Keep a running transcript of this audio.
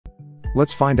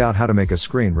Let's find out how to make a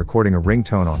screen recording a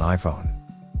ringtone on iPhone.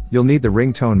 You'll need the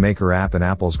Ringtone Maker app and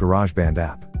Apple's GarageBand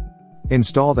app.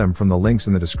 Install them from the links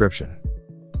in the description.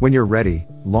 When you're ready,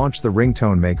 launch the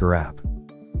Ringtone Maker app.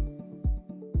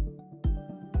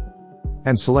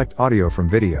 And select Audio from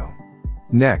Video.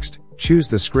 Next, choose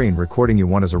the screen recording you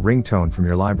want as a ringtone from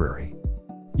your library.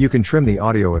 You can trim the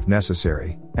audio if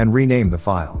necessary, and rename the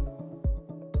file.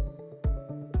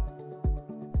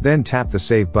 Then tap the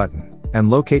Save button, and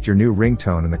locate your new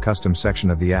ringtone in the Custom section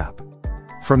of the app.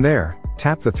 From there,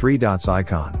 tap the three dots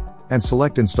icon, and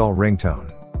select Install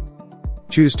Ringtone.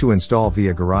 Choose to install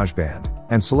via GarageBand,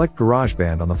 and select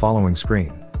GarageBand on the following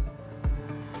screen.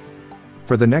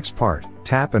 For the next part,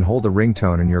 tap and hold the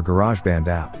ringtone in your GarageBand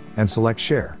app, and select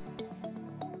Share.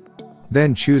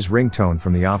 Then choose Ringtone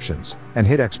from the options, and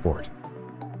hit Export.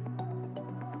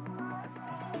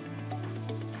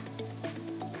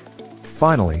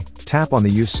 Finally, tap on the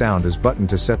Use Sound As button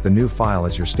to set the new file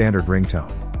as your standard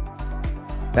ringtone.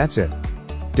 That's it.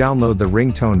 Download the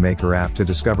Ringtone Maker app to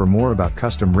discover more about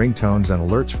custom ringtones and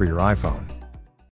alerts for your iPhone.